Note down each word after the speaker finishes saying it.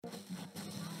Hey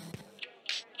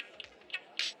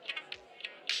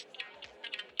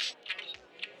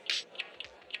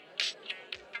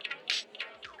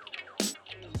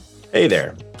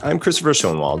there, I'm Christopher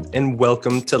Schoenwald, and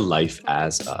welcome to Life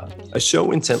as a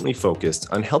show intently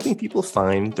focused on helping people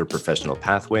find their professional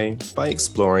pathway by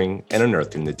exploring and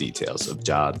unearthing the details of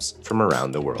jobs from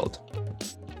around the world.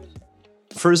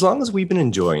 For as long as we've been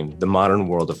enjoying the modern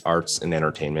world of arts and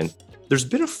entertainment, there's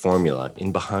been a formula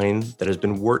in behind that has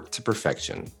been worked to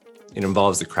perfection. It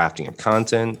involves the crafting of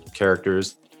content,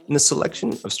 characters, and the selection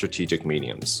of strategic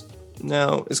mediums.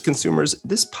 Now, as consumers,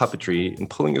 this puppetry and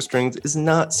pulling of strings is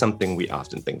not something we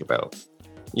often think about.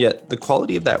 Yet, the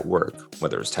quality of that work,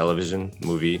 whether it's television,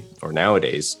 movie, or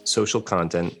nowadays, social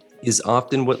content, is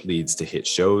often what leads to hit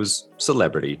shows,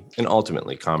 celebrity, and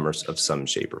ultimately commerce of some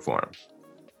shape or form.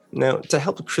 Now, to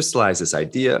help crystallize this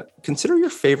idea, consider your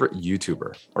favorite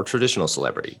YouTuber or traditional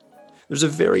celebrity. There's a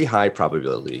very high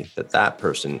probability that that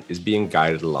person is being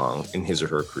guided along in his or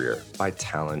her career by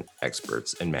talent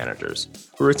experts and managers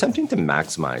who are attempting to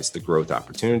maximize the growth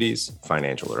opportunities,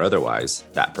 financial or otherwise,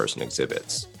 that person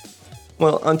exhibits.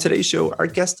 Well, on today's show, our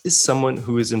guest is someone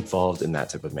who is involved in that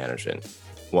type of management.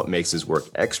 What makes his work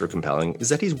extra compelling is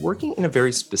that he's working in a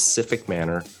very specific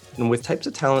manner and with types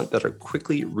of talent that are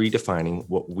quickly redefining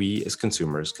what we as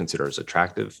consumers consider as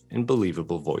attractive and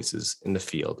believable voices in the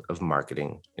field of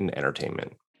marketing and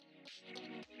entertainment.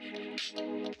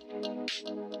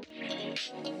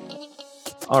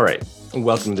 All right,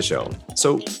 welcome to the show.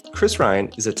 So, Chris Ryan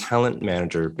is a talent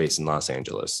manager based in Los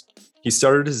Angeles. He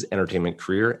started his entertainment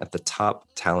career at the top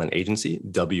talent agency,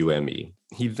 WME.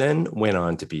 He then went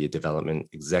on to be a development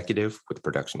executive with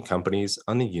production companies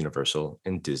on the Universal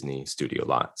and Disney studio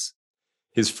lots.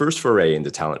 His first foray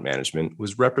into talent management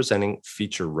was representing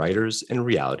feature writers and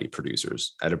reality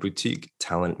producers at a boutique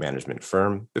talent management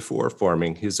firm before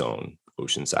forming his own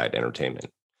Oceanside Entertainment.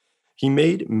 He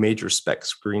made major spec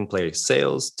screenplay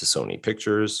sales to Sony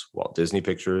Pictures, Walt Disney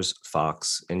Pictures,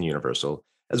 Fox, and Universal,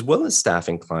 as well as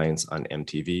staffing clients on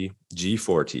MTV,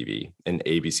 G4 TV, and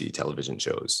ABC television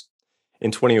shows. In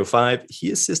 2005,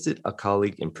 he assisted a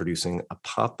colleague in producing a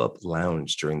pop-up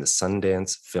lounge during the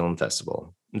Sundance Film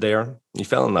Festival. There, he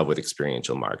fell in love with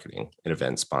experiential marketing and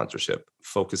event sponsorship,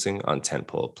 focusing on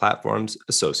tentpole platforms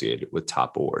associated with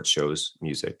top award shows,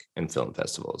 music, and film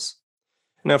festivals.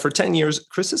 Now, for 10 years,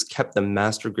 Chris has kept the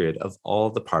master grid of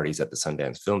all the parties at the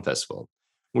Sundance Film Festival,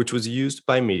 which was used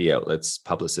by media outlets,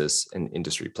 publicists, and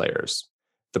industry players.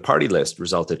 The party list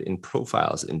resulted in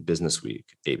profiles in Business Week,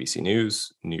 ABC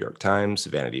News, New York Times,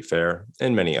 Vanity Fair,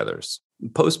 and many others.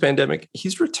 Post-pandemic,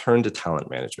 he's returned to talent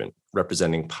management,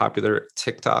 representing popular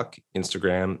TikTok,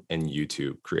 Instagram, and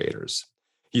YouTube creators.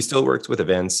 He still works with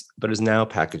events, but is now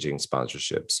packaging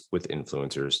sponsorships with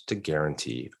influencers to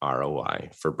guarantee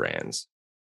ROI for brands.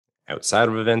 Outside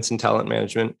of events and talent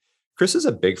management, Chris is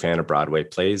a big fan of Broadway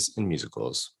plays and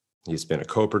musicals. He's been a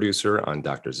co-producer on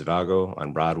Dr. Zhivago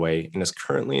on Broadway and is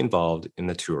currently involved in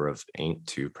the tour of Ain't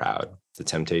Too Proud, the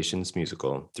Temptations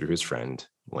musical, through his friend,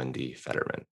 Wendy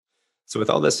Fetterman. So with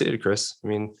all that stated, Chris,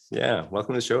 welcome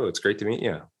to the show. It's great to meet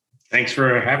you. Thanks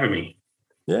for having me.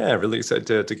 Yeah, really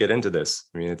excited to get into this.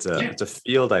 I mean, it's a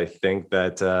field, I think,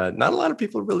 that not a lot of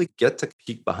people really get to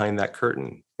peek behind that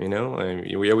curtain. You know,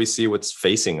 we always see what's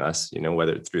facing us,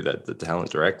 whether it's through the talent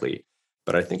directly.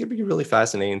 But I think it'd be really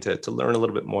fascinating to learn a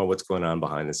little bit more what's going on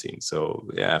behind the scenes. So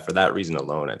yeah, for that reason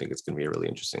alone, I think it's going to be a really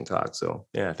interesting talk. So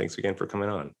yeah, thanks again for coming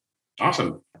on.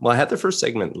 Awesome. Well, I had the first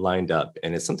segment lined up,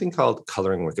 and it's something called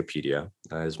Coloring Wikipedia.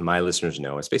 As my listeners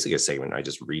know, it's basically a segment I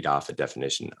just read off a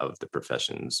definition of the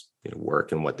profession's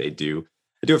work and what they do.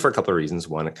 I do it for a couple of reasons.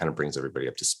 One, it kind of brings everybody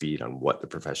up to speed on what the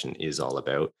profession is all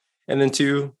about. And then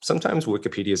two, sometimes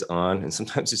Wikipedia is on and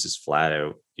sometimes it's just flat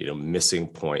out, missing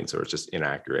points or it's just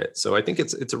inaccurate. So I think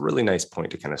it's a really nice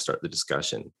point to kind of start the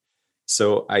discussion.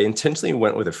 So I intentionally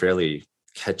went with a fairly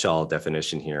catch-all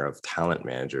definition here of talent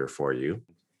manager for you.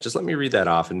 Just let me read that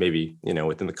off and maybe,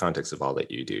 within the context of all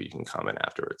that you do, you can comment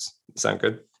afterwards. Sound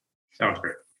good? Sounds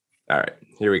great. All right,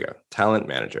 here we go. Talent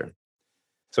manager.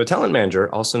 So a talent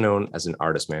manager, also known as an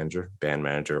artist manager, band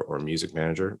manager, or music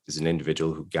manager, is an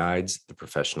individual who guides the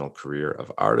professional career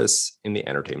of artists in the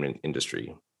entertainment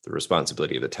industry. The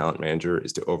responsibility of the talent manager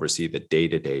is to oversee the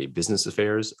day-to-day business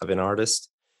affairs of an artist,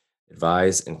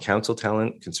 advise and counsel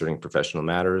talent concerning professional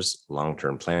matters,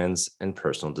 long-term plans, and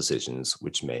personal decisions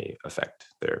which may affect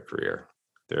their career.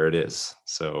 There it is.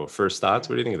 So first thoughts,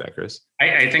 what do you think of that, Chris?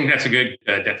 I think that's a good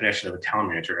definition of a talent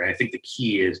manager. And I think the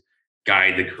key is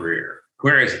guide the career.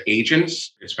 Whereas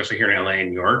agents, especially here in LA and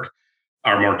New York,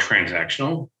 are more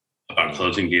transactional about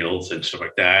closing deals and stuff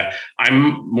like that.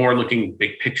 I'm more looking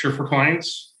big picture for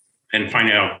clients. and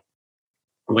find out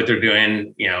what they're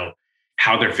doing,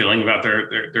 how they're feeling about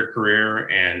their career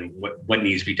and what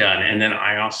needs to be done. And then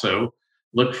I also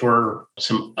look for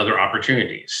some other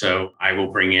opportunities. So I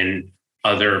will bring in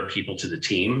other people to the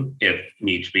team if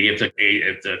needs be. If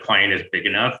the client is big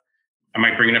enough, I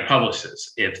might bring in a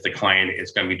publicist. If the client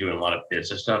is going to be doing a lot of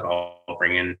business stuff, I'll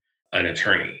bring in an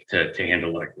attorney to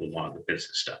handle like a lot of the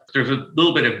business stuff. There's a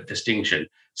little bit of distinction.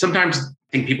 Sometimes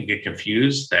I think people get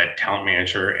confused that talent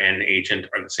manager and agent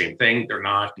are the same thing. They're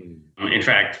not. In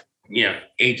fact,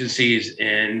 agencies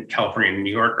in California and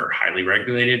New York are highly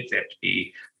regulated. They have to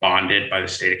be bonded by the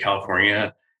state of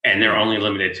California, and they're only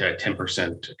limited to a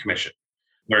 10% commission.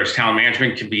 Whereas talent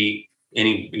management can be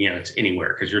it's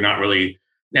anywhere because you're not really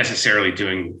necessarily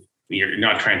you're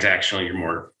not transactional, you're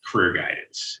more career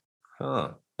guidance.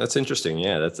 Huh. That's interesting.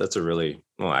 Yeah, that's a really,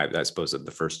 well, I suppose that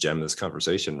the first gem of this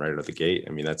conversation right out of the gate.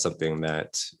 I mean, that's something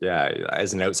that, yeah,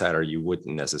 as an outsider, you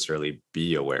wouldn't necessarily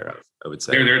be aware of, I would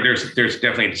say. There's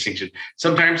definitely a distinction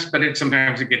sometimes, but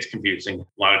sometimes it gets confusing. A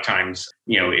lot of times,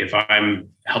 if I'm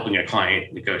helping a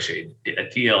client negotiate a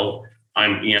deal,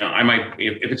 I might,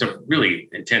 if it's a really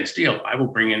intense deal, I will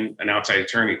bring in an outside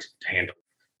attorney to handle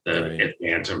the ifs,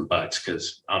 ands, and buts.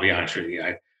 Because I'll be honest with you,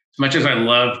 as much as I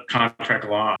love contract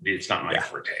law, it's not my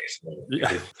forte.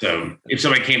 So if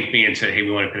somebody came to me and said, "Hey,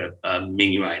 we want to put a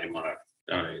menu item on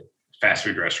a fast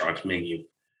food restaurant's menu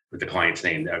with the client's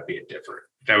name," that would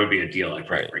be a deal I'd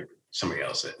probably bring somebody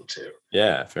else in too.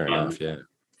 Yeah, fair enough. Yeah.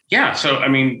 Yeah. So I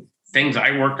mean, things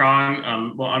I work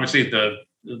on. Well, obviously the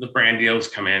brand deals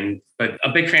come in, but a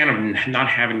big fan of not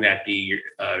having that be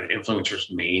influencer's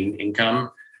main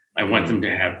income. I want them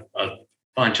to have a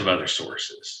bunch of other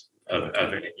sources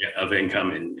of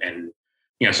income and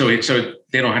so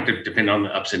they don't have to depend on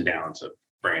the ups and downs of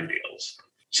brand deals.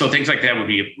 So things like that would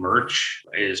be merch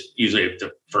is usually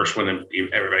the first one that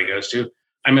everybody goes to.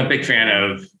 I'm a big fan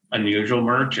of unusual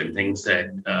merch and things that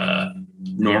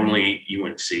normally you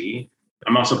wouldn't see.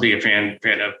 I'm also a fan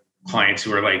of clients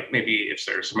who are like, maybe if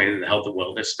there's somebody in the health and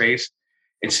wellness space,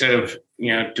 instead of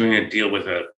doing a deal with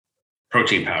a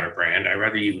protein powder brand, I'd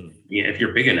rather if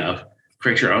you're big enough,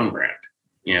 create your own brand.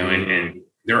 And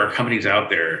there are companies out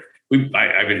there.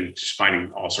 I've been just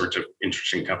finding all sorts of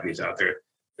interesting companies out there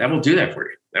that will do that for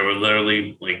you. That will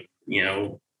literally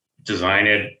design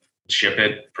it, ship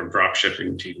it from drop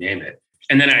shipping to you name it.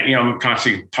 And then I'm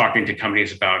constantly talking to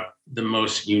companies about the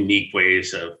most unique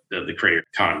ways of the creator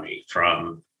economy,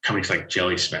 from companies like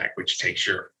Jelly Smack, which takes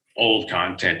your old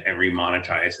content and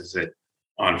remonetizes it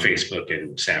on Facebook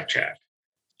and Snapchat.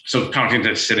 So content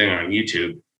that's sitting on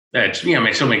YouTube that's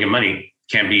still making money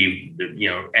can be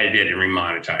edited and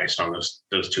remonetized on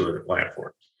those two other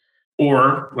platforms.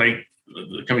 Or like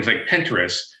companies like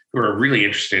Pinterest, who are really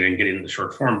interested in getting the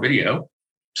short form video.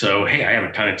 So hey, I have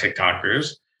a ton of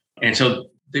TikTokers, and so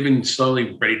they've been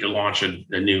slowly ready to launch a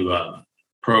new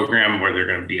program where they're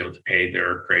going to be able to pay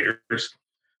their creators,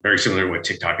 very similar to what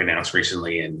TikTok announced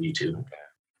recently and YouTube.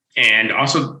 And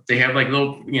also they have like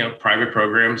little, private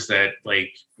programs that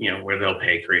where they'll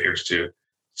pay creators to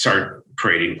start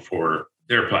creating for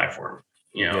their platform,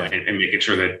 and making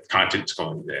sure that content's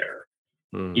going there.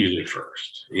 Usually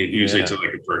first. Usually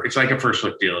it's like a first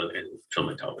look deal in film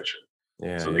and television.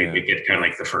 Yeah. So they get kind of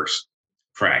like the first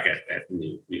crack at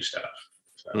new stuff.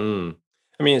 So.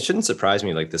 I mean, it shouldn't surprise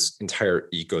me, like this entire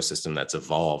ecosystem that's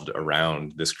evolved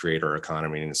around this creator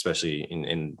economy, and especially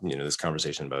in this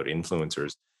conversation about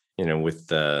influencers, with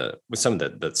some of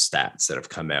the stats that have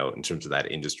come out in terms of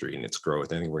that industry and its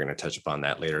growth. I think we're going to touch upon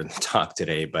that later in the talk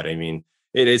today. But I mean,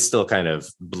 it still kind of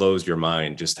blows your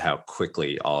mind just how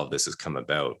quickly all of this has come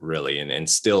about, really, and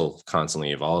still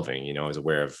constantly evolving. I was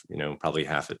aware of, probably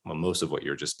most of what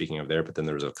you're just speaking of there, but then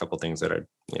there was a couple things that I,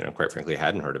 quite frankly,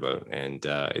 hadn't heard about. And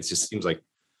it just seems like,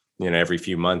 every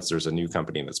few months there's a new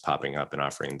company that's popping up and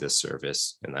offering this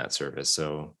service and that service.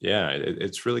 So yeah,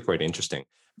 it's really quite interesting.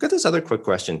 I've got this other quick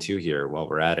question too here while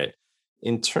we're at it.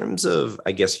 In terms of,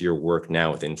 I guess, your work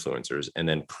now with influencers, and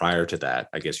then prior to that,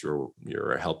 I guess you're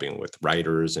helping with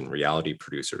writers and reality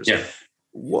producers. Yeah.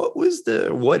 What is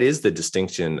the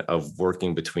distinction of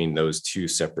working between those two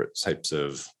separate types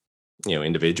of,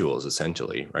 individuals,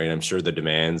 essentially, right? I'm sure the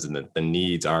demands and the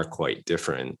needs are quite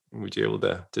different. Would you be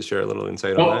able to share a little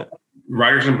insight on that?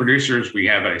 Writers and producers, we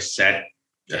have a set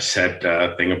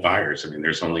thing of buyers. I mean,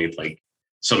 there's only like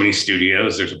so many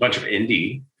studios. There's a bunch of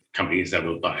indie companies that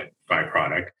will buy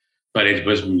product, but it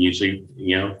was usually,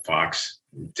 Fox,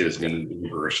 Disney,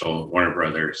 Universal, Warner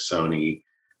Brothers, Sony,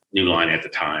 New Line at the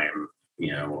time,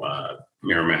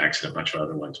 Miramax, and a bunch of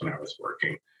other ones when I was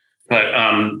working. But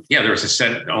yeah, there was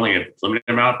only a limited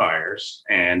amount of buyers,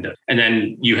 and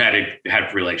then you had to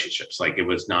have relationships. Like it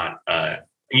was not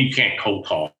you can't cold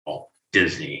call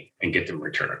Disney and get them to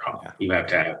return a call. Yeah. You have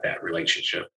to have that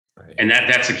relationship, right. And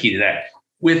that's the key to that.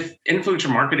 With influencer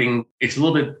marketing, it's a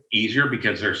little bit easier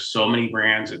because there's so many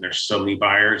brands and there's so many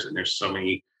buyers and there's so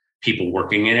many people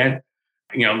working in it.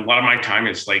 You know, a lot of my time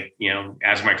is like, you know,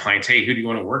 ask my clients, hey, who do you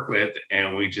want to work with?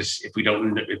 And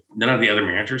if none of the other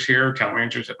managers here, talent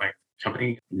managers at my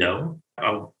company know,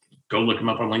 I'll go look them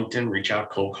up on LinkedIn, reach out,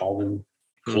 cold call them,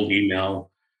 cold email,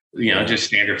 just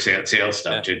standard sales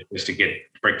stuff just to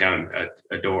break down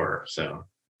a door. So,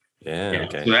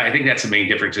 okay. So I think that's the main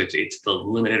difference. It's the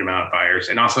limited amount of buyers.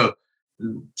 And also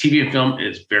TV and film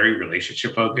is very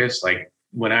relationship focused. Like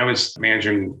when I was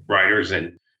managing writers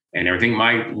and everything,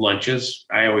 my lunches,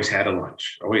 I always had a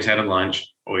lunch, always had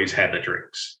the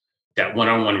drinks. That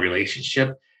one-on-one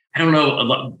relationship. I don't know, a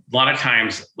lot of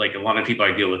times, like a lot of people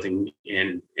I deal with in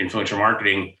influencer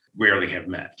marketing rarely have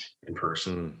met in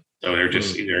person. So they're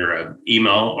just either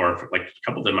email or like a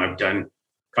couple of them I've done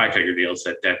 5-figure deals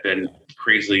that have been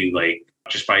crazily like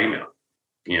just by email,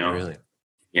 Really?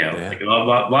 Like a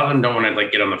lot of them don't want to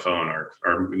like get on the phone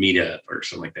or meet up or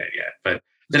something like that yet. But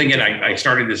then again, I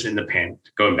started this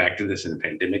going back to this in the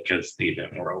pandemic because the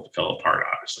event world fell apart,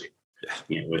 obviously,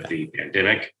 with the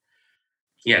pandemic.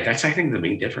 Yeah, that's, I think, the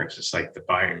main difference. It's like the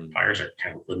buyers are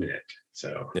kind of limited.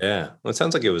 So, well, it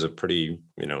sounds like it was a pretty,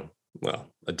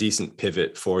 a decent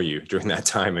pivot for you during that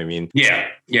time. I mean, no.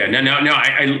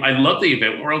 I love the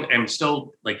event world. I'm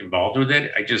still like involved with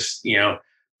it. I just,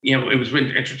 it was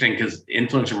really interesting because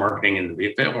influencer marketing and the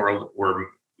event world were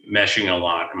meshing a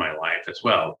lot in my life as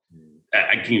well.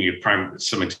 I can give you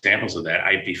some examples of that.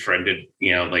 I befriended,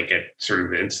 like at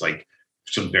certain events, like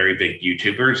some very big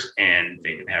YouTubers, and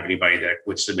they didn't have anybody that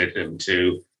would submit them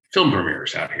to film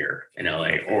premieres out here in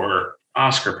LA or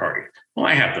Oscar party. Well,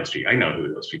 I have those people. I know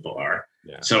who those people are.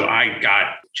 Yeah. So I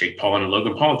got Jake Paul and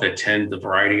Logan Paul to attend the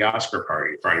Variety Oscar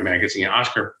party, Variety Magazine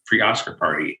pre-Oscar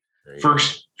party.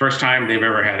 First time they've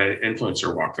ever had an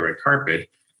influencer walk the red carpet,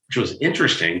 which was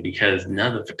interesting because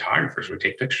none of the photographers would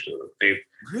take pictures of them.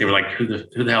 They were like, who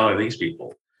the hell are these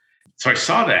people? So I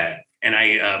saw that, and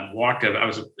I walked up. I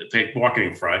was walking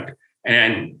in front,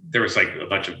 and there was like a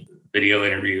bunch of video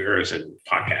interviewers and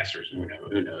podcasters.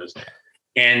 Who knows?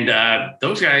 And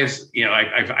those guys,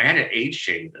 I had to age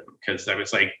shame them because I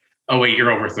was like, oh wait,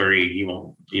 you're over 30. You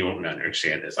won't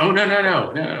understand this. Oh no.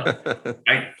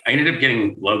 I ended up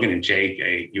getting Logan and Jake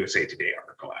a USA Today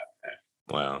article out of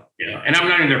that. Wow. And I'm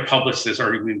not in their publicist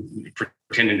or even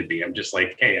pretending to be. I'm just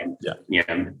like, hey,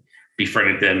 I'm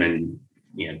befriended them and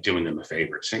doing them a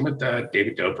favor. Same with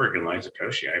David Dobrik and Liza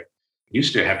Koshy. I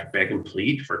used to have to beg and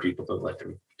plead for people to let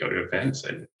them go to events,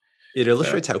 and it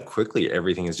illustrates how quickly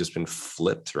everything has just been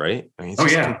flipped, right? I mean, it's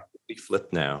completely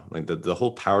flipped now. Like the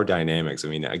whole power dynamics. I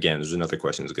mean, again, there's another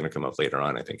question that's going to come up later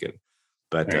on, I think.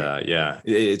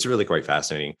 It's really quite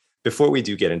fascinating. Before we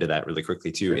do get into that really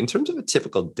quickly too, in terms of a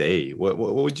typical day, what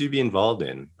would you be involved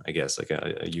in? I guess like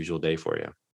a usual day for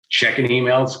you. Checking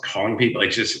emails, calling people.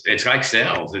 It's like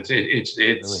sales. It's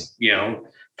really?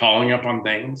 Following up on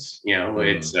things.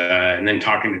 It's and then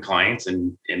talking to clients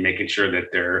and making sure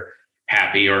that they're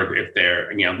happy, or if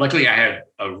they're luckily I have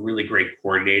a really great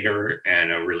coordinator and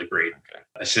a really great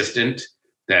assistant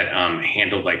that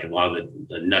handled like a lot of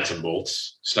the nuts and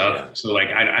bolts stuff. Yeah. So like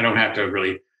I don't have to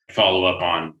really follow up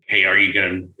on, hey, are you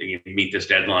going to meet this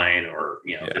deadline or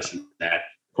this and that.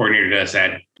 Coordinator does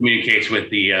that, communicates with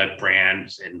the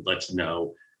brands and lets them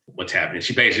know what's happening.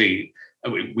 She basically,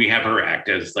 we have her act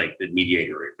as like the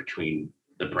mediator between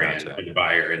the brand, the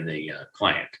buyer, and the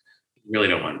client. Really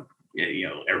don't want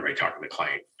everybody talking to the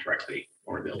client directly,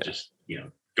 or they'll just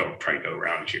try to go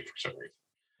around you for some reason.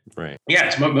 Right. Yeah,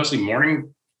 it's mostly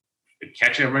morning,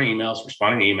 catching up on emails,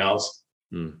 responding to emails.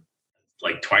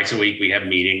 Like twice a week we have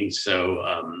meetings.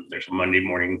 So there's a Monday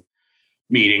morning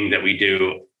meeting that we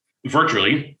do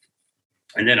virtually,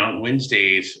 and then on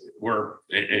Wednesdays we're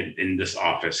in this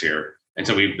office here, and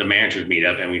so the managers meet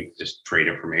up and we just trade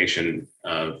information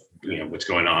of what's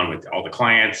going on with all the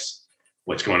clients,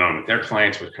 what's going on with their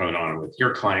clients, what's going on with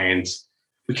your clients.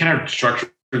 We kind of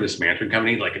structure this management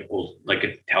company like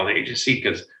a talent agency,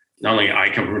 because not only I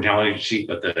come from a talent agency,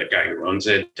 but the guy who owns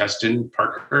it, Dustin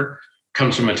Parker,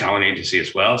 comes from a talent agency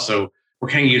as well. So we're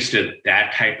kind of used to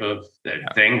that type of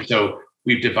thing. So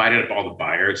we've divided up all the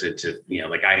buyers into,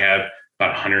 like I have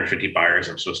about 150 buyers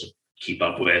I'm supposed to keep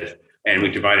up with, and we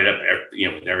divided up,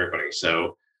 with everybody.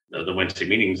 So the Wednesday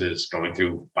meetings is going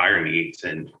through buyer needs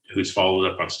and who's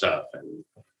followed up on stuff and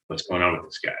what's going on with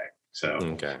this guy. So, I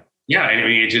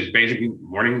mean, it's just basically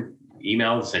morning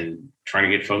emails and trying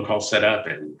to get phone calls set up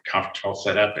and conference calls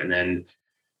set up, and then,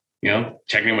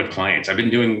 checking in with clients. I've been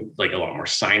doing like a lot more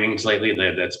signings lately.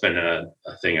 That's been a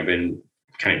thing I've been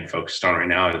kind of focused on right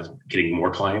now, is getting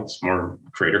more clients, more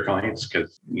creator clients.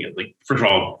 Because, like, first of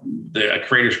all, a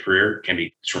creator's career can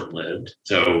be short-lived.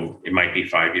 So it might be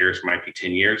 5 years, might be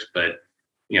 10 years, but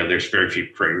there's very few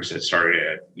creators that started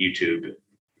at YouTube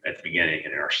at the beginning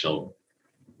and are still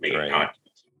making content.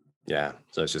 Yeah.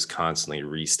 So it's just constantly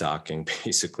restocking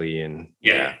basically. And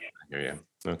yeah. I hear you.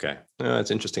 Okay. No,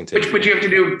 that's interesting too. Which you have to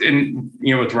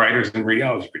do with writers and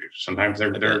reality producers. Sometimes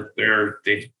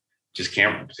they just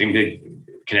can't seem to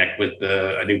connect with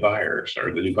a new buyer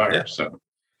or the new buyer. Yeah. So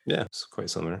yeah, it's quite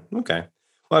similar. Okay.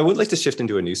 Well, I would like to shift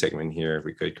into a new segment here if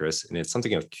we could, Chris, and it's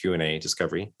something of Q&A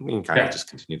discovery. We can kind of just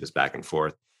continue this back and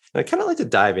forth. And I kind of like to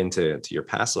dive into your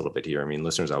past a little bit here. I mean,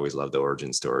 listeners always love the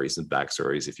origin stories and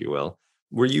backstories, if you will.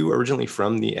 Were you originally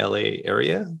from the LA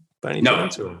area by any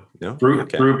chance? Or no? Grew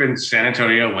up in San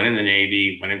Antonio, went in the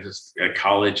Navy, went into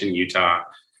college in Utah.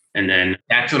 And then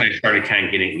that's when I started kind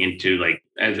of getting into, like,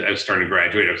 as I was starting to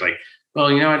graduate, I was like, well,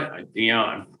 you know what?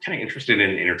 I'm kind of interested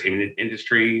in the entertainment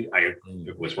industry. I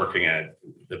was working at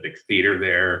the big theater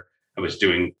there. I was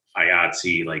doing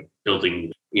IATSE, like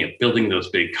building those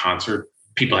big concert.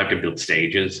 People have to build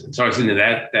stages. And so I was into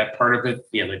that part of it,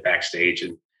 like backstage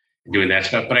and doing that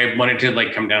stuff. But I wanted to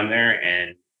like come down there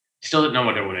and still didn't know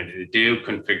what I wanted to do.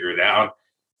 Couldn't figure it out.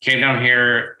 Came down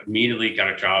here, immediately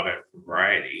got a job at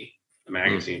Variety, the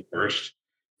magazine first,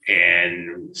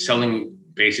 and selling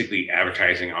basically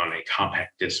advertising on a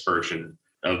compact disc version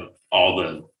of all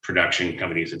the production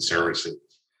companies and services,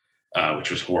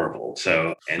 which was horrible.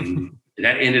 So, and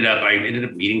I ended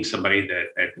up meeting somebody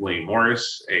at William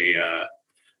Morris,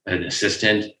 an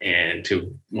assistant, and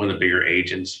to one of the bigger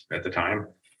agents at the time.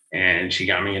 And she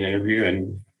got me an interview,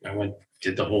 and I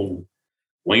did the whole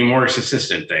William Morris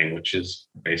assistant thing, which is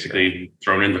basically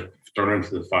thrown into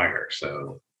the fire.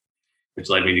 So, which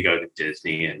led me to go to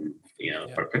Disney, and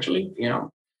eventually,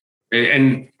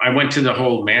 and I went to the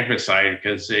whole management side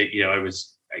because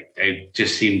I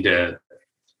just seemed to,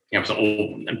 I'm so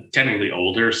old. I'm technically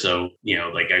older, so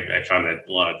I found that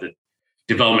a lot of the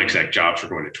development exec jobs were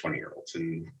going to 20-year-olds,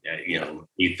 and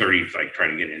you 30 like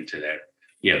trying to get into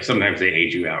that. Sometimes they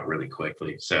age you out really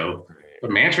quickly. So,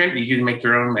 but management, you can make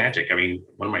your own magic. I mean,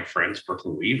 one of my friends,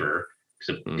 Brooklyn Weaver, is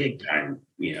a big time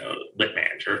lit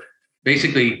manager.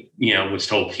 Basically, was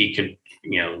told he could,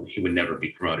 he would never be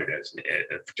promoted as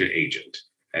to agent.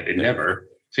 I did never.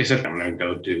 So he said, I'm going to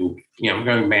go do, I'm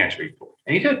going to manage people.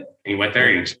 And he did. And he went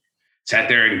there and sat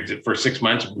there and for 6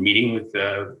 months meeting with,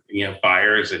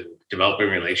 buyers and developing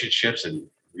relationships and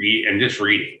just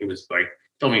reading. It was like,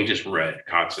 told me he just read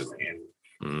constantly.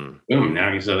 And boom,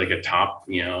 now he's like a top,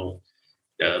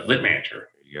 lit manager.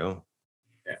 There you go.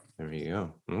 Yeah. There you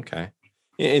go. Okay.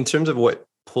 In terms of what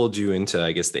pulled you into,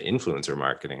 I guess, the influencer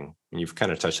marketing, and you've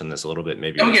kind of touched on this a little bit,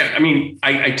 maybe. Oh yeah, I mean,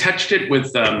 I touched it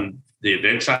with the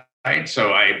event side.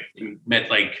 So I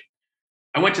met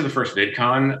I went to the first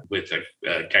VidCon with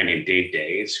a guy named Dave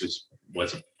Days, who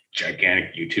was a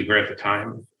gigantic YouTuber at the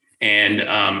time, and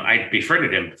I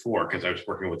befriended him before because I was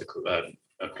working with a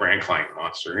brand client,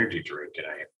 Monster Energy Drink, and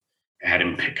I had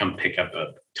him come pick up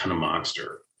a ton of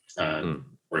Monster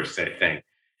or his thing.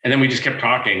 And then we just kept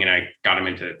talking, and I got him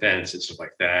into events and stuff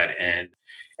like that.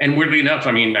 And weirdly enough,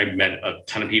 I mean, I met a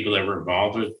ton of people that were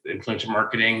involved with influencer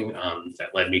marketing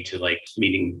that led me to like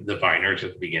meeting the Viners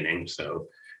at the beginning. So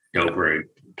Dobro,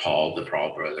 Paul, the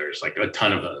Paul brothers, like a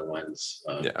ton of other ones,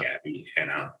 Gabby,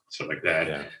 Hannah, stuff like that.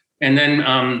 Yeah. And then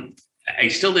I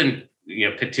still didn't,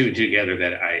 put two and two together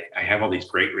that I have all these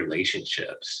great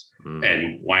relationships,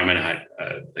 and why am I not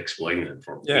exploiting them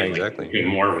for exactly. Doing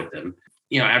more with them?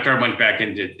 After I went back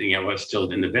into, I was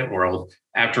still in the event world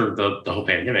after the whole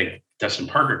pandemic, Dustin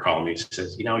Parker called me and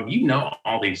says,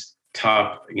 all these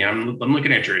top, I'm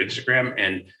looking at your Instagram,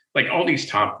 and like all these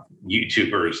top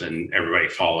YouTubers and everybody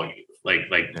follow you.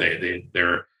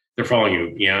 They're following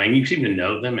you, and you seem to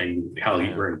know them, and hell,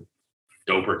 you were in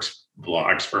Dobrik's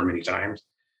vlogs for many times.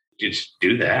 Just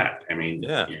do that. I mean,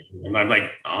 and I'm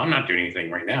like, I'm not doing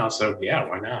anything right now, so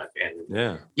why not? And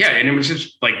and it was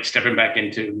just like stepping back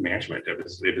into management. It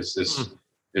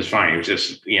was fine. It was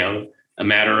just a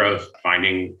matter of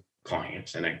finding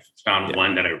clients, and I found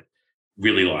one that I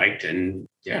really liked, and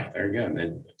there you go. And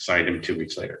then signed him 2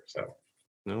 weeks later. So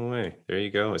no way. There you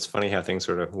go. It's funny how things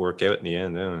sort of work out in the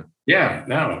end, isn't it?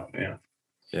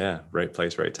 Yeah, right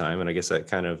place, right time. And I guess that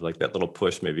kind of like that little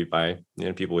push maybe by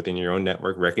people within your own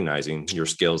network recognizing your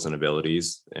skills and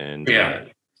abilities and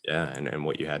and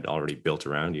what you had already built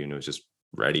around you, and it was just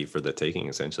ready for the taking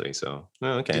essentially. So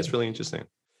it's really interesting.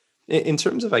 In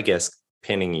terms of, I guess,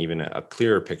 painting even a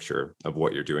clearer picture of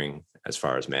what you're doing as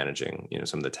far as managing,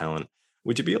 some of the talent,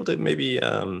 would you be able to maybe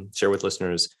share with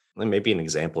listeners maybe an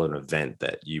example of an event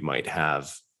that you might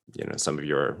have, some of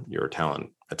your talent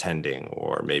attending,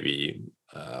 or maybe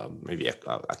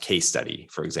a case study,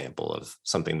 for example, of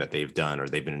something that they've done or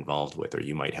they've been involved with, or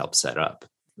you might help set up?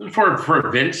 For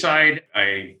event side,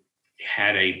 I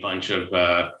had a bunch of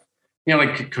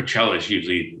like Coachella is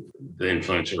usually the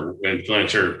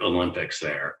influencer Olympics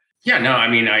there. Yeah, no, I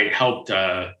mean, I helped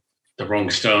the Rolling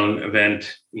Stone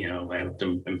event. I helped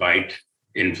them invite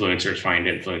influencers, find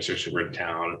influencers who were in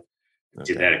town.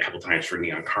 Okay. Did that a couple of times for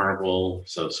Neon Carnival.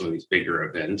 So some of these bigger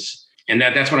events. And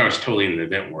that's when I was totally in the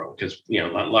event world, because, a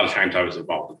lot of times I was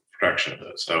involved in the production of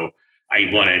those. So I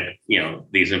wanted,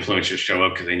 these influencers to show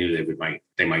up because they knew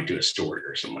they might do a story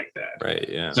or something like that. Right.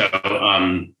 Yeah. So,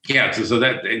 so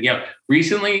that,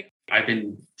 recently I've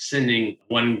been sending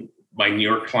my New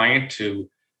York client to,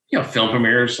 film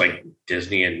premieres like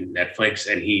Disney and Netflix.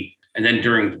 And then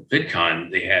during VidCon,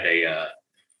 they had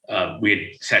we had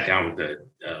sat down with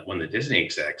one of the Disney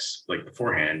execs like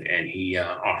beforehand, and he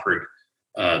offered,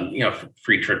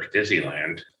 free trip to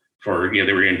Disneyland for,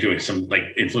 they were doing some like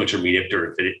influencer meetup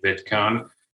during VidCon.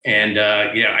 And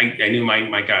I knew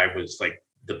my guy was like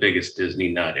the biggest Disney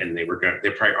nut, and they're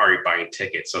probably already buying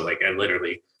tickets. So like I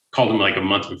literally called him like a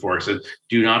month before. I said,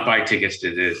 do not buy tickets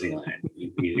to Disneyland.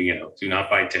 Do not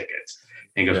buy tickets.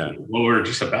 And he goes, yeah. Well, we're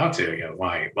just about to.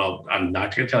 Why? Well, I'm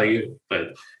not going to tell you,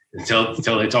 but until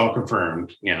it's all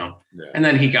confirmed, Yeah. And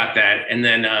then he got that. And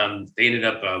then they ended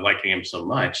up liking him so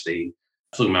much, they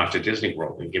flew him out to Disney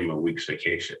World and gave him a week's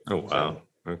vacation. Oh, wow.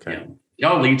 So, okay. It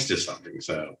all leads to something.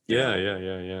 So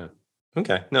yeah.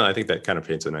 Okay. No, I think that kind of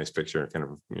paints a nice picture, kind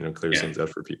of, clears things out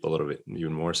for people a little bit,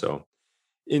 even more so.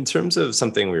 In terms of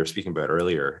something we were speaking about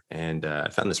earlier, and I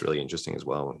found this really interesting as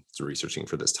well when researching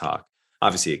for this talk.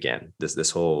 Obviously, again,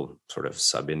 this whole sort of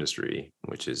sub-industry,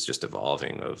 which is just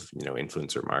evolving of,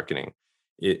 influencer marketing,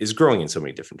 is growing in so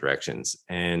many different directions.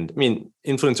 And I mean,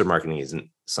 influencer marketing isn't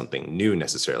something new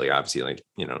necessarily. Obviously, like,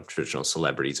 traditional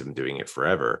celebrities have been doing it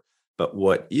forever. But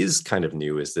what is kind of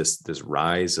new is this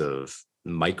rise of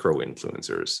micro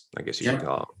influencers, I guess you could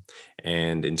call them.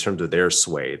 And in terms of their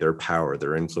sway, their power,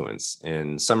 their influence,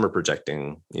 and some are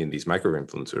projecting these micro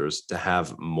influencers to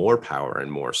have more power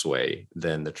and more sway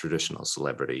than the traditional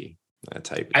celebrity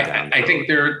type. I think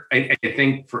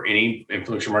for any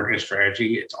influencer marketing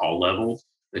strategy, it's all levels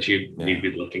that you need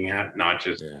to be looking at, not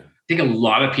just. I think a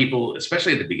lot of people,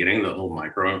 especially at the beginning of the whole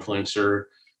micro influencer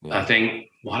thing,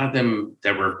 a lot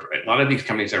of these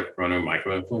companies that were promoting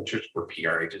micro influencers were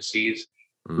PR agencies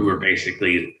who were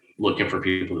basically looking for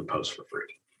people to post for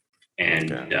free.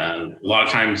 And a lot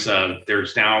of times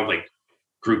there's now like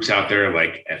groups out there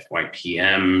like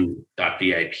FYPM.VIP,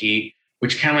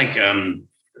 which kind of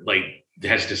like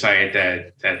has decided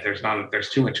that there's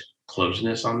too much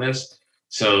closeness on this.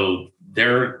 So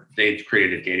they've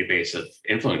created a database of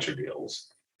influencer deals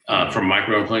from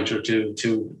micro influencer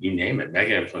to you name it,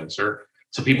 mega influencer,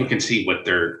 so people can see what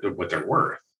they're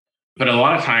worth. But a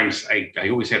lot of times I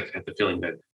always have the feeling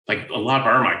that like a lot of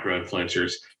our micro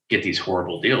influencers get these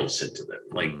horrible deals sent to them,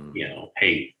 like,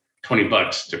 hey,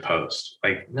 $20 to post.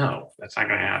 Like, no, that's not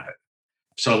going to happen.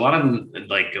 So a lot of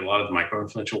the micro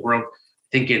influential world, I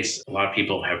think it's a lot of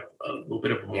people have a little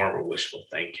bit of more of a wishful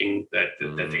thinking that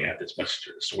they have this much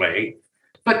sway.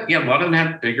 But a lot of them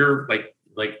have bigger, like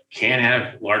can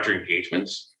have larger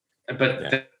engagements.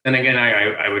 But then again,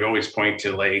 I would always point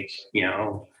to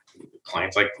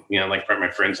clients like my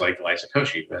friends like Liza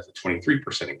Koshy, who has a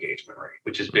 23% engagement rate,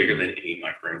 which is bigger than any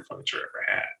micro influencer ever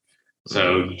had.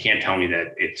 So you can't tell me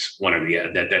that it's one of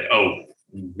the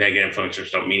mega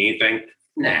influencers don't mean anything.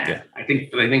 Nah, I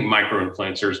think micro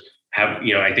influencers have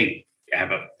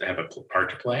a part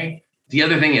to play. The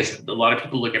other thing is a lot of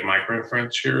people look at micro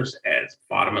influencers as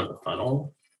bottom of the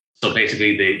funnel. So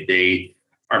basically, they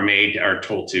are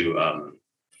told to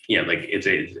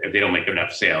if they don't make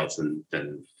enough sales,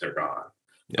 then they're gone.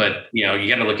 Yeah. But you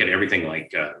got to look at everything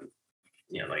like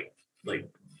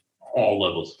all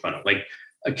levels of funnel. Like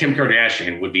Kim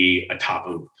Kardashian would be a top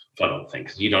of funnel thing,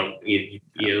 because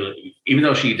even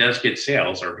though she does get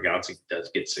sales, or Beyonce does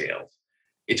get sales,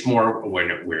 it's more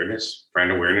awareness,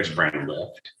 brand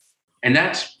lift, and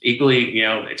that's equally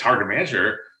it's hard to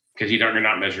measure because you're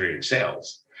not measuring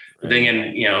sales. But then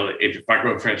again, if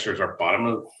micro influencers are bottom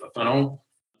of the funnel,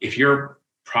 if your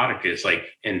product is like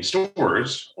in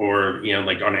stores or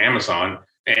like on Amazon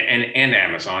and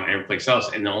Amazon and every place else,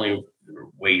 and the only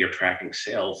way you're tracking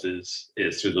sales is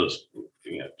through those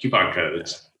coupon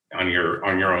codes on your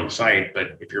own site.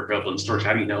 But if you're available in stores,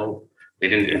 how do you know They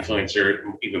didn't influence their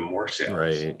even more sales.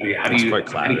 Right. I mean, how It's do quite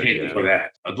you take clouded. for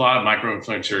that? A lot of micro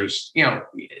influencers,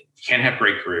 can have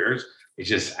great careers. It's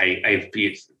just I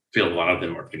feel a lot of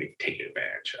them are getting taken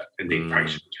advantage of, and they probably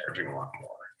should be charging a lot more.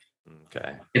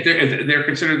 Okay. If they're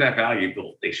considered that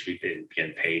valuable, they should be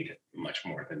getting paid much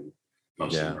more than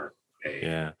most of them are paid.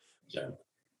 Yeah. So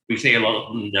we say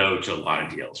no to a lot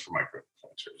of deals for micro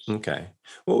influencers. Okay.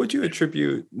 What would you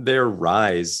attribute their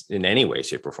rise in any way,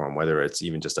 shape, or form, whether it's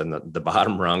even just on the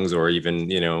bottom rungs or even,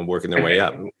 working their way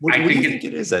up? What do you think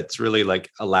it is that's really like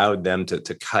allowed them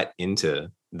to cut into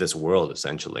this world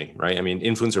essentially, right? I mean,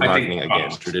 influencer marketing,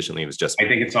 again, traditionally was just... I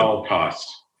think it's all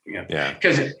cost. Yeah.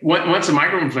 Because once the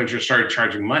micro influencers started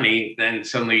charging money, then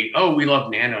suddenly, we love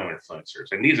nano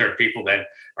influencers. And these are people that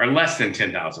are less than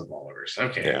 10,000 followers.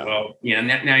 Okay. Yeah. Well,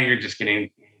 now you're just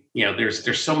getting,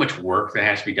 there's so much work that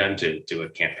has to be done to do a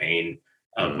campaign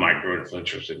of micro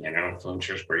influencers and nano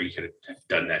influencers where you could have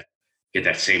done that, get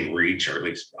that same reach or at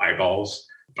least eyeballs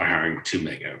by hiring 2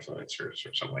 mega influencers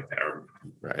or something like that.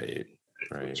 Right.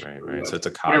 So it's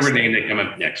a cost. Whatever name they come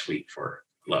up next week for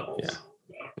levels.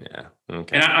 Yeah.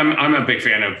 Okay. And I'm a big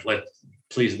fan of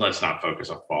let's not focus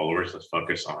on followers. Let's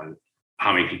focus on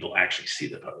how many people actually see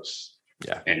the posts.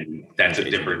 Yeah. And that's a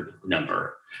different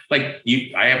number. Like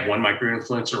I have one micro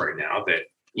influencer right now that,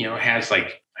 has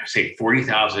like, I say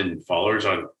 40,000 followers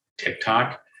on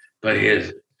TikTok, but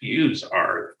his views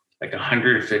are like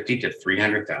 150 to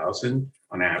 300,000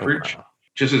 on average,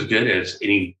 just as good as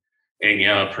any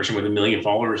a person with 1 million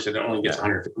followers that only gets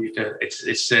 150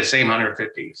 it's the same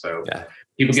 150. So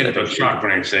people get a shock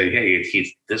when I say, hey,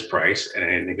 he's this price.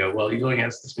 And they go, well, he only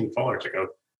has this many followers. I go,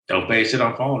 don't base it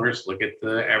on followers. Look at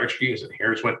the average views. And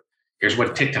here's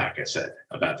what TikTok has said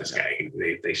about this guy.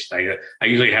 I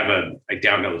usually I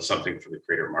download something for the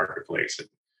creator marketplace and,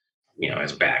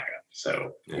 as backup.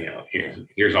 So,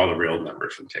 here's all the real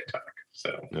numbers from TikTok.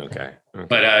 So, okay.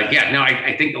 But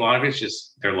I think a lot of it's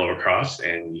just they're lower cost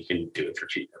and you can do it for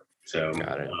cheaper. So,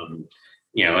 got it.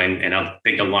 And I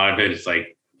think a lot of it is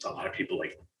like a lot of people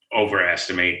like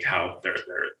overestimate how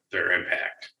their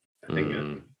impact. I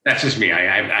think that's just me.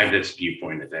 I have this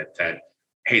viewpoint that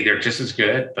hey, they're just as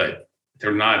good, but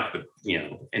they're not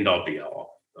the end all be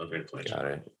all of influence. Got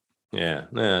it. Yeah,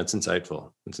 it's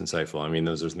insightful. I mean,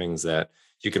 those are things that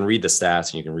you can read the stats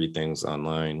and you can read things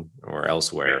online or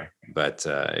elsewhere, but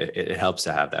it helps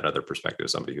to have that other perspective,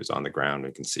 somebody who's on the ground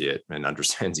and can see it and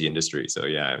understands the industry. So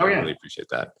I really appreciate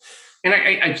that. And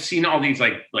I've seen all these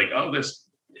this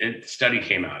study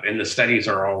came out, and the studies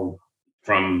are all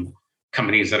from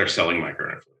companies that are selling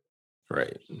microinfluencers.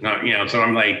 Right. Not, so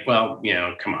I'm like, well,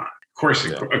 come on. Of course,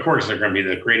 they're going to be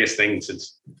the greatest thing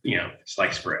since,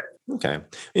 sliced bread. Okay.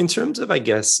 In terms of, I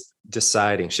guess,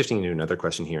 shifting to another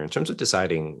question here, in terms of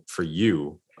deciding for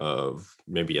you of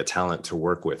maybe a talent to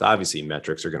work with, obviously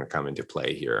metrics are going to come into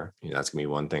play here. That's going to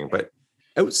be one thing. But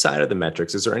outside of the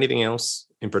metrics, is there anything else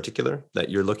in particular that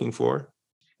you're looking for?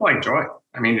 Well, I enjoy it.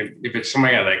 I mean, if it's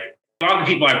somebody I like, a lot of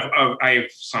the people I've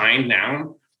signed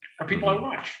now are people I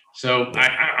watch. So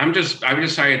I've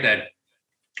decided that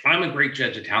I'm a great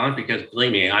judge of talent because,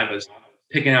 believe me, I was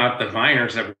picking out the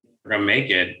Viners that were going to make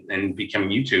it and become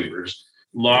YouTubers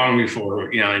long before,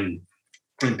 and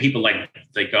people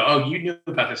they go, oh, you knew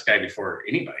about this guy before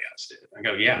anybody else did. I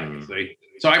go, yeah.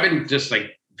 So I've been just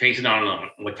basing on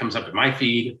what comes up in my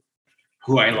feed,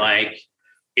 who I like,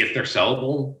 if they're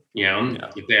sellable,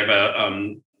 if they have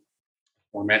a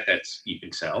format that's you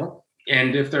can sell,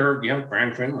 and if they're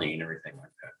brand friendly and everything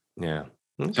like that. Yeah.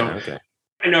 Okay.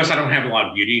 I notice I don't have a lot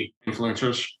of beauty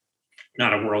influencers,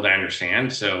 not a world I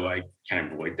understand, so I kind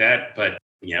of avoid that. But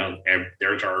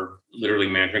there's our literally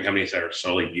management companies that are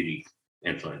solely beauty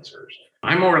influencers.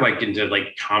 I'm more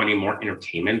into comedy, more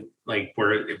entertainment,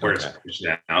 where it's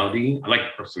personality. I like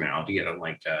personality. I don't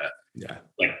like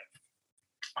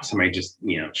somebody just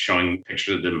showing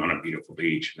pictures of them on a beautiful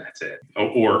beach and that's it,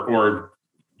 or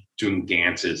doing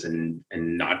dances and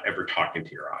not ever talking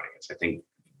to your audience. I think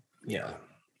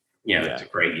that's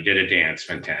great. You did a dance,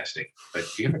 fantastic. But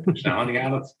do you have a personality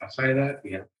outside of that?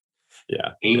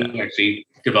 Yeah. And you actually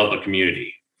develop a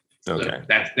community. Okay. So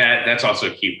that's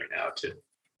also key right now to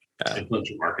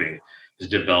influencer marketing, is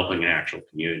developing an actual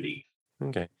community.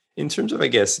 Okay. In terms of, I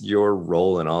guess, your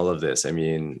role in all of this, I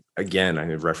mean, again, I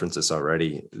have referenced this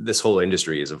already. This whole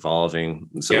industry is evolving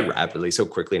so rapidly, so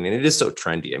quickly, and it is so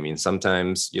trendy. I mean,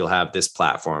 sometimes you'll have this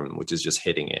platform which is just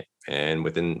hitting it, and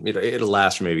within it'll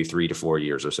last for maybe 3 to 4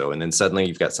 years or so, and then suddenly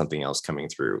you've got something else coming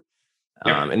through,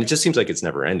 and it just seems like it's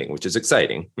never ending, which is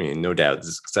exciting. I mean, no doubt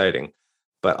it's exciting.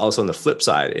 But also on the flip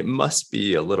side, it must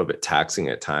be a little bit taxing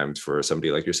at times for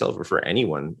somebody like yourself or for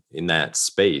anyone in that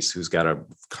space who's got to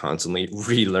constantly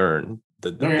relearn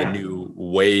the new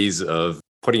ways of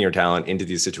putting your talent into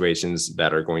these situations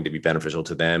that are going to be beneficial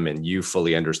to them, and you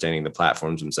fully understanding the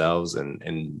platforms themselves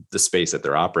and the space that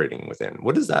they're operating within.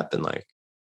 What has that been like?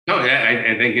 No,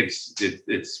 yeah, I think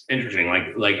it's interesting.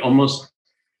 Like almost,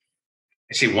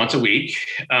 I say once a week,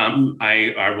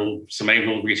 somebody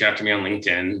will reach out to me on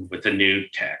LinkedIn with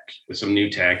some new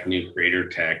tech, new creator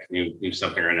tech, new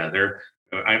something or another.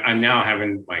 I'm now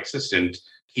having my assistant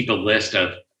keep a list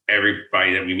of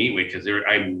everybody that we meet with, because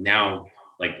I'm now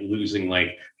like losing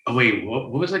like, oh wait,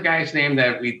 what was the guy's name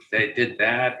that did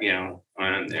that,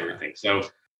 and everything. So,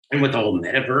 and with the whole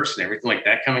metaverse and everything like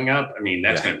that coming up, I mean,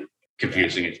 that's been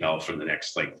confusing as hell for the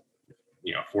next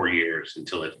 4 years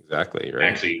until it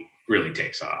actually really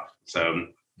takes off. So,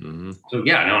 so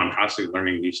yeah, no, I'm constantly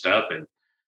learning new stuff and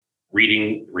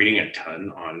reading a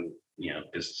ton on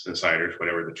Business Insiders,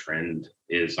 whatever the trend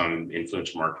is on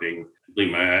influencer marketing.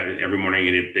 Every morning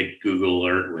I get a big Google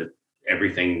alert with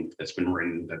everything that's been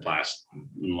written the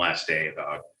last day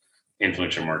about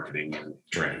influencer marketing and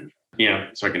trend.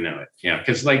 So I can know it.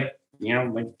 Because like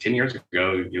 10 years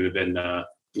ago, you've been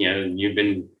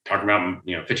talking about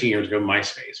 15 years ago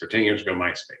MySpace, or 10 years ago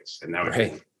MySpace, and now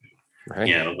right.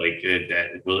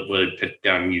 Will it put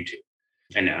down YouTube?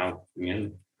 And now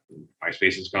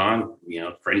MySpace is gone.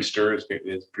 Friendster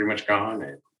is pretty much gone,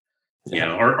 and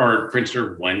or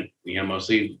Friendster went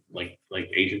mostly like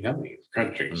Asian companies,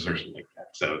 countries, or something like that.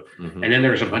 So, and then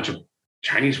there's a bunch of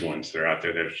Chinese ones that are out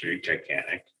there that are pretty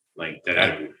gigantic, like that I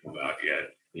haven't know about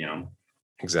yet.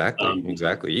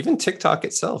 Exactly. Even TikTok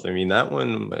itself. I mean, that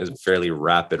one is a fairly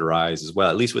rapid rise as well,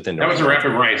 at least within. That was a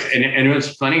rapid rise, and it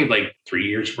was funny. Like 4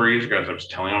 years ago, I was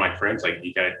telling all my friends, like,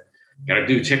 you got to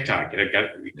do TikTok. You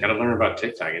got to learn about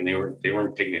TikTok, and they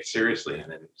weren't taking it seriously.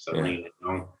 And then suddenly,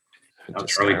 now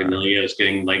Charli D'Amelio is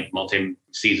getting like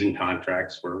multi-season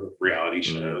contracts for reality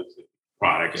shows,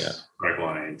 product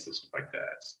lines, and stuff like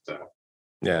that. So,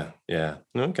 yeah,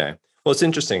 okay. Well, it's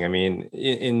interesting. I mean,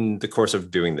 in the course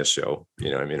of doing this show,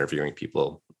 I'm interviewing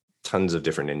people, tons of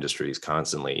different industries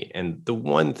constantly. And the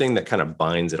one thing that kind of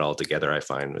binds it all together, I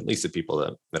find, at least the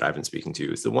people that I've been speaking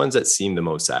to, is the ones that seem the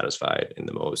most satisfied and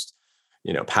the most,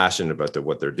 passionate about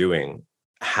what they're doing,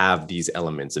 have these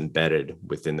elements embedded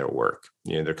within their work.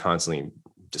 They're constantly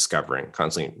discovering,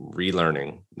 constantly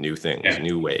relearning new things,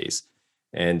 new ways.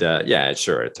 And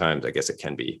sure, at times, I guess it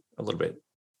can be a little bit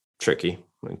tricky,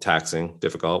 taxing,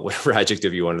 difficult, whatever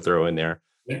adjective you want to throw in there,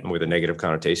 with a negative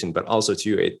connotation. But also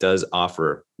too, it does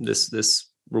offer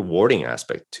this rewarding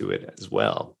aspect to it as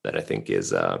well, that I think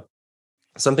is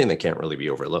something that can't really be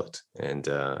overlooked. And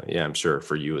I'm sure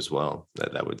for you as well,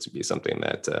 that would be something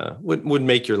that would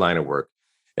make your line of work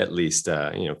at least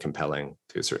compelling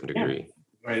to a certain degree.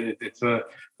 Right. It's a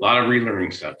lot of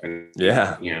relearning stuff, and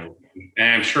and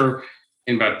I'm sure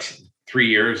in about 3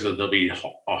 years there'll be a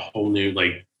whole new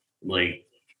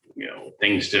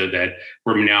things that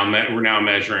we're now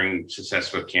measuring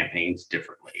success with campaigns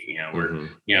differently.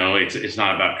 It's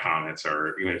not about comments,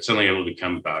 or suddenly it will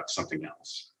become about something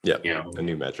else. A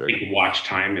new metric. I think watch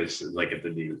time is like the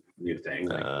new thing.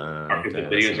 If the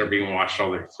videos are being watched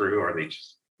all the way through, or are they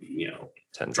just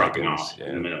 10 dropping seconds, off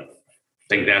in the middle? I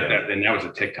think that was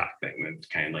a TikTok thing that's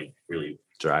kind of like really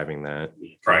driving that.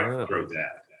 Drove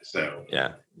that. So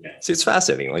see, it's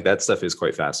fascinating. Like, that stuff is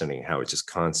quite fascinating, how it just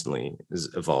constantly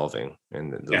is evolving,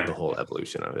 and the whole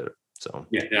evolution of it. So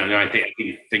I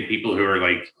think people who are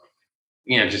like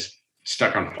just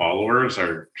stuck on followers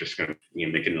are just going to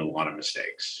making a lot of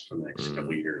mistakes for the next couple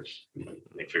of years.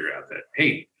 They figure out that,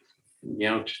 hey,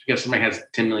 just because somebody has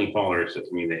 10 million followers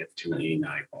doesn't mean they have 2 million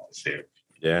eyeballs.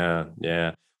 Yeah.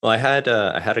 Well, I had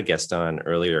a guest on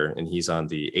earlier, and he's on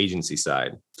the agency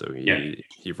side. So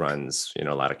he runs a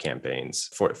lot of campaigns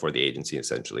for the agency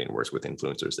essentially, and works with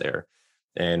influencers there.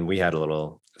 And we had a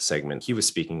little segment. He was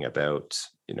speaking about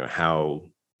how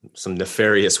some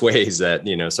nefarious ways that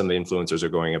some of the influencers are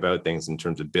going about things in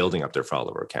terms of building up their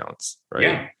follower accounts, right?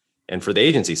 Yeah. And for the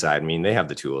agency side, I mean, they have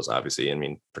the tools, obviously. I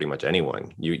mean, pretty much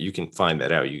anyone, you can find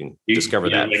that out. You can discover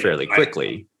that fairly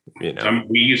quickly.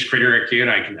 We use Critter IQ,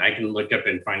 and I can look up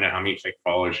and find out how many fake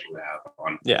followers you have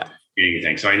on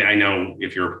anything. So I know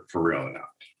if you're for real or not.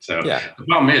 So the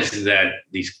problem is that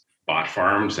these bot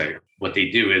farms, what they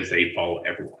do is they follow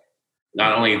everyone,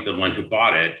 not only the one who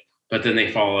bought it, but then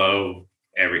they follow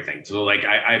everything. So like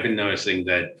I've been noticing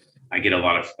that I get a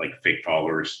lot of like fake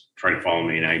followers trying to follow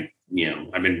me, and I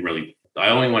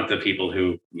only want the people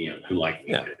who like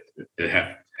me to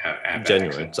have genuine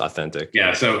access. It's authentic.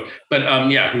 So but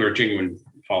who are genuine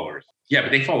followers,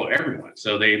 but they follow everyone.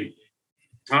 So they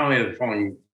not only are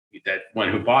following that one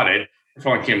who bought it, they're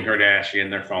following Kim Kardashian,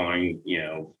 they're following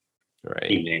Right.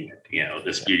 name it,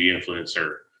 this beauty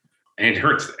influencer, and it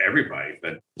hurts everybody.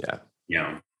 But,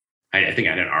 Yeah. I think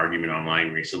I had an argument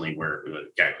online recently where the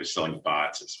guy was selling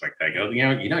bots and stuff like that. I go,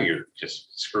 you're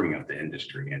just screwing up the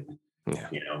industry. And, Yeah.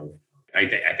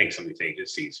 I think some of these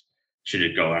agencies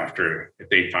should go after if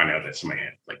they find out that somebody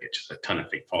had like just a ton of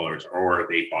fake followers, or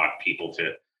they bought people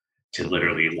to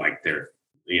literally like their,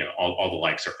 all the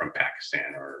likes are from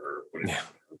Pakistan or Yeah.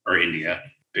 or India.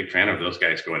 Big fan of those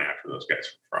guys going after those guys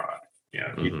for fraud.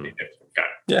 If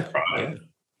got fraud.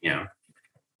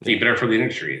 Be better for the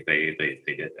industry if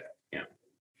they did that.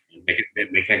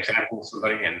 Make an example of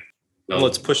somebody, and well,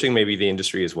 it's pushing maybe the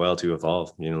industry as well to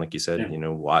evolve. Like you said,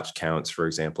 watch counts, for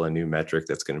example, a new metric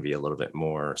that's going to be a little bit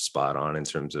more spot on in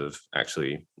terms of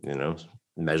actually,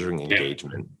 measuring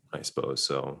engagement, I suppose.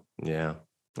 So, yeah.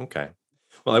 Okay.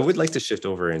 Well, I would like to shift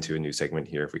over into a new segment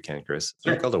here, if we can, Chris.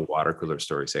 It's called a water cooler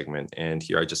story segment. And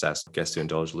here I just ask guests to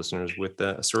indulge listeners with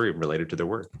a story related to their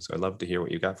work. So I'd love to hear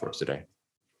what you got for us today.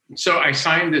 So I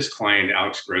signed this client,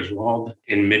 Alex Griswold,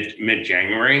 in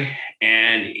mid-January,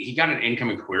 and he got an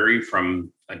incoming query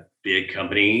from a big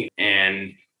company.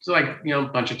 And it's like, a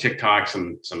bunch of TikToks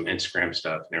and some Instagram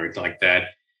stuff and everything like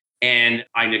that. And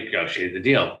I negotiated the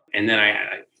deal. And then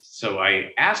I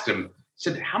asked him,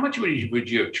 said, how much would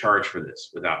you have charged for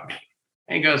this without me?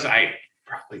 And he goes,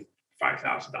 probably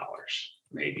 $5,000,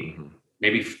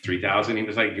 maybe 3,000. He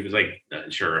was like,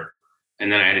 sure.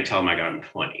 And then I had to tell him I got him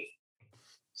 20.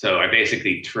 So I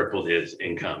basically tripled his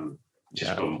income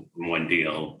just from one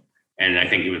deal. And I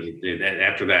think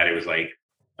after that, it was like,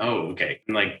 oh, okay.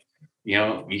 And like, you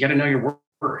got to know your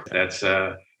worth. That's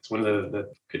it's one of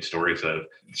the good stories of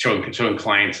showing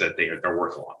clients that they're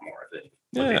worth a lot more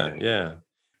than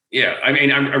Yeah. I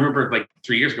mean, I remember like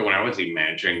 3 years ago when I was even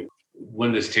managing, one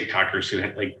of those TikTokers who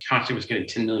had like constantly was getting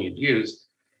 10 million views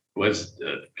was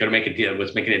making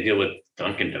a deal with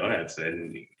Dunkin' Donuts,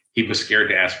 and he was scared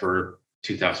to ask for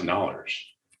 $2,000,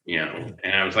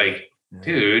 and I was like,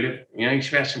 dude, you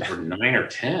should ask him for 9 or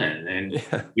 10. And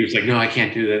he was like, no, I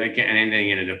can't do that. I can't. And then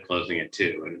he ended up closing it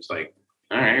too. And it's like,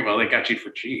 all right, well, they got you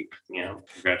for cheap,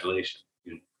 congratulations.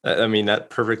 I mean, that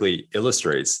perfectly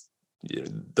illustrates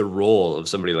the role of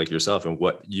somebody like yourself and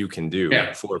what you can do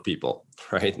for people,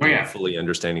 right? Fully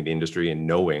understanding the industry and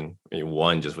knowing,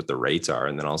 one, just what the rates are,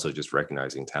 and then also just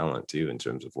recognizing talent too, in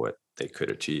terms of what they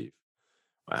could achieve.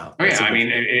 Wow. Oh, yeah. I mean,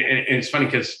 it's funny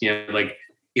because, like,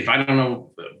 if I don't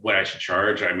know what I should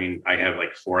charge, I mean, I have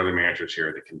like 4 other managers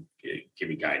here that can give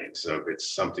me guidance. So if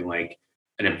it's something like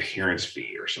an appearance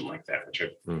fee or something like that, which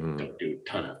I don't do a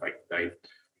ton of,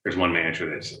 there's one manager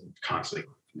that's constantly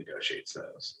negotiates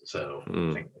those. So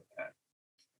things like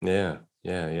that.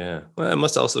 Yeah. Well, it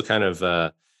must also kind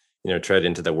of, tread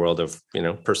into the world of,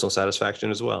 personal satisfaction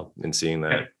as well. And seeing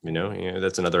that,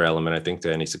 that's another element, I think,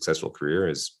 to any successful career,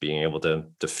 is being able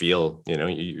to feel,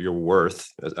 your worth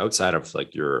outside of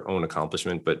like your own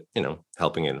accomplishment, but,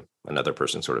 helping another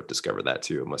person sort of discover that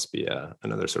too. It must be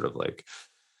another sort of like,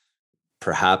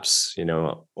 perhaps,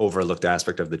 overlooked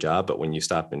aspect of the job, but when you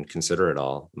stop and consider it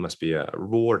all, it must be a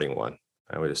rewarding one,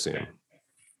 I would assume.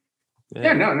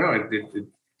 No,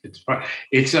 it's fun.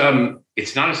 It's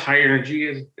not as high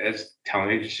energy as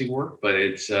talent agency work, but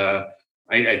it's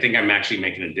I think I'm actually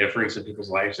making a difference in people's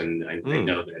lives, and I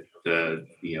know that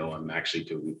I'm actually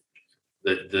doing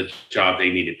the job they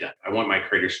needed done. I want my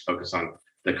creators to focus on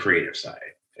the creative side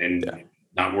and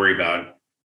not worry about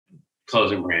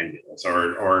closing brand deals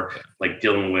or like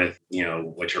dealing with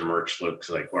what your merch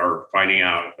looks like, or finding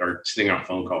out or sitting on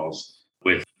phone calls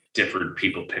with different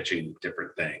people pitching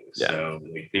different things. So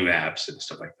like new apps and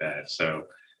stuff like that. So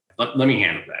let me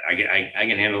handle that. I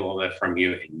can handle all that from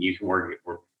you, and you can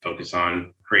focus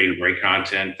on creating great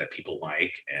content that people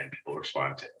like and people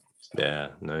respond to. So. Yeah,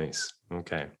 nice.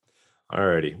 Okay.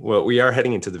 Alrighty. Well, we are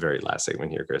heading into the very last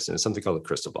segment here, Chris, and it's something called the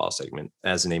crystal ball segment.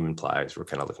 As the name implies, we're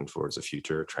kind of looking towards the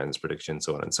future, trends, predictions,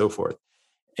 so on and so forth.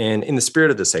 And in the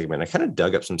spirit of the segment, I kind of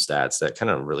dug up some stats that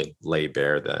kind of really lay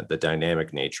bare the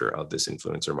dynamic nature of this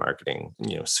influencer marketing,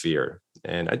 sphere.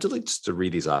 And I'd just like just to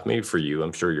read these off, maybe for you.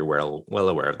 I'm sure you're well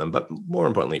aware of them, but more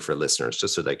importantly for listeners,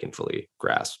 just so they can fully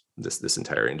grasp this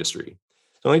entire industry.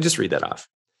 So let me just read that off.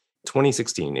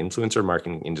 2016, influencer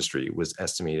marketing industry was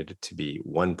estimated to be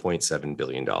 $1.7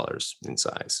 billion in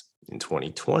size. In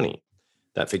 2020,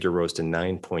 that figure rose to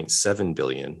 $9.7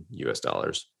 billion US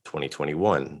dollars.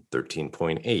 2021,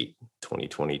 13.8.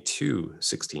 2022,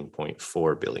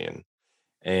 16.4 billion.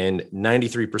 And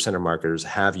 93% of marketers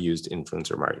have used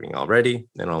influencer marketing already,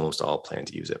 and almost all plan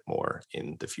to use it more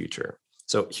in the future.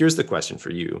 So here's the question for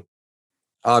you.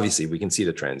 Obviously, we can see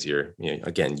the trends here.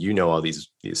 Again, all these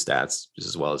stats just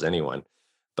as well as anyone.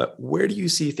 But where do you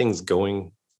see things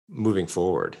going moving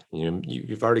forward?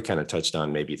 You've already kind of touched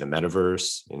on maybe the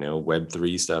metaverse,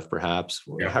 Web3 stuff, perhaps.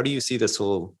 Yeah. How do you see this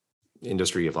whole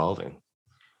industry evolving?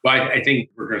 Well, I think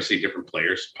we're going to see different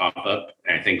players pop up,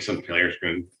 and I think some players are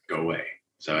going to go away.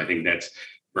 So I think that's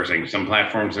we're saying some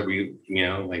platforms that we,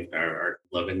 like are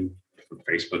loving,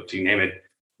 Facebook, to name it,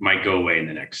 might go away in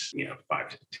the next, 5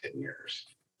 to 10 years,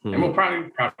 and we'll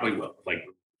probably will. Like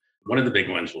one of the big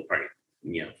ones will probably,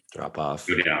 drop off,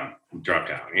 drop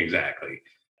down, exactly.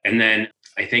 And then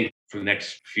I think for the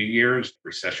next few years,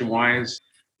 recession wise,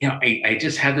 I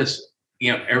just had this.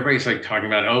 Everybody's like talking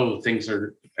about, oh, things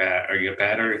are bad. Are you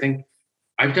bad or anything?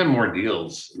 I've done more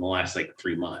deals in the last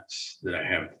 3 months than I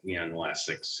have, in the last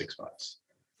six months.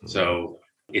 So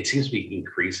it seems to be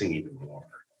increasing even more.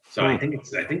 So I think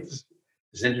this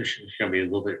industry is going to be a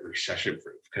little bit recession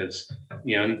proof because,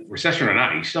 recession or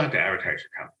not, you still have to advertise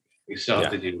your company. You still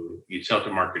have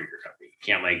to market your company. You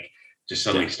can't just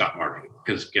suddenly stop marketing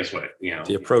because guess what?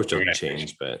 The approach will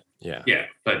change, but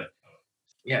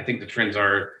I think the trends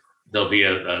are there'll be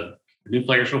a new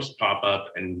players will pop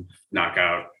up and knock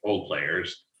out old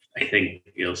players. I think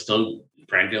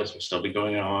brand deals will still be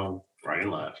going on right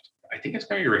and left. I think it's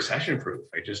going to be recession proof.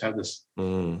 I just have this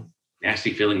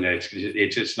nasty feeling that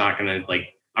it's just not going to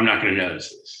I'm not going to notice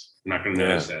this. I'm not going to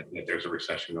notice that there's a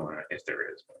recession going on if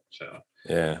there is. So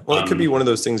well, it could be one of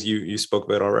those things you spoke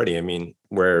about already. I mean,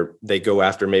 where they go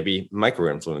after maybe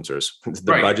micro influencers. The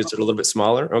budgets are a little bit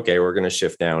smaller. Okay, we're going to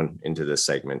shift down into this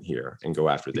segment here and go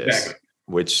after this. Exactly.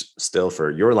 Which still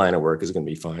for your line of work is going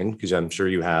to be fine because I'm sure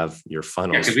you have your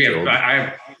funnels. Yeah, because I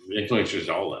have influencers at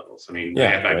all levels. I mean, I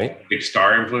have big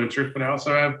star influencers, but I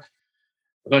also have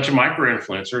a bunch of micro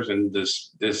influencers, and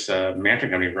this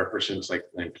management company represents like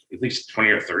at least 20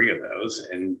 or 30 of those,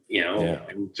 and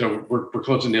and so we're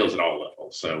closing deals at all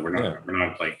levels. So we're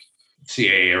not like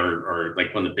CA or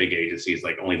like one of the big agencies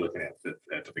only looking at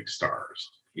the big stars.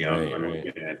 I'm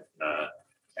looking at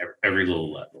every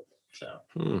little level.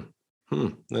 So.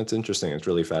 That's interesting. It's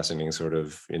really fascinating sort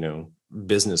of,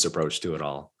 business approach to it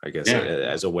all, I guess,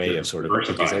 as a way of sort of, like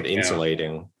you said,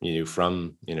 insulating you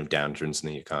from, downturns in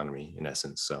the economy in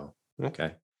essence. So,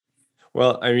 okay.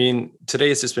 Well, I mean, today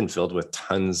has just been filled with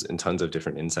tons and tons of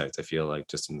different insights. I feel like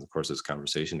just in the course of this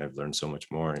conversation, I've learned so much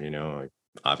more,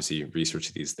 obviously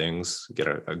research these things, get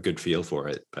a good feel for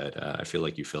it, but I feel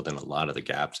like you filled in a lot of the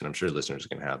gaps, and I'm sure listeners are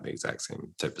going to have the exact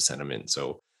same type of sentiment.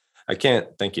 So I can't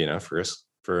thank you enough, Chris,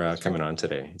 for coming on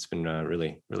today. It's been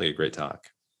really, really a great talk.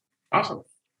 Awesome.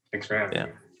 Thanks for having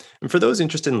me. And for those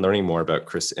interested in learning more about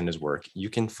Chris and his work, you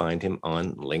can find him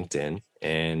on LinkedIn,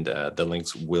 and the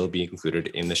links will be included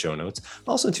in the show notes.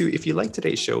 Also, too, if you like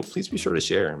today's show, please be sure to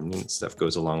share. I mean, stuff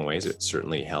goes a long ways. It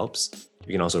certainly helps.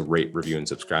 You can also rate, review, and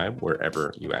subscribe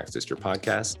wherever you access your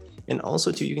podcast. And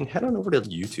also, too, you can head on over to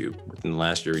YouTube. Within the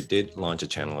last year, we did launch a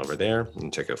channel over there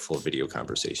and check out full video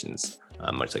conversations,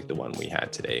 much like the one we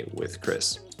had today with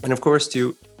Chris. And of course,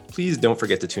 too, please don't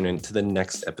forget to tune in to the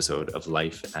next episode of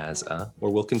Life as A,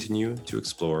 where we'll continue to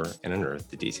explore and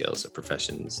unearth the details of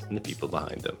professions and the people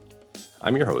behind them.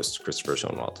 I'm your host, Christopher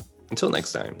Schoenwald. Until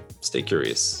next time, stay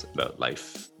curious about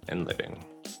life and living.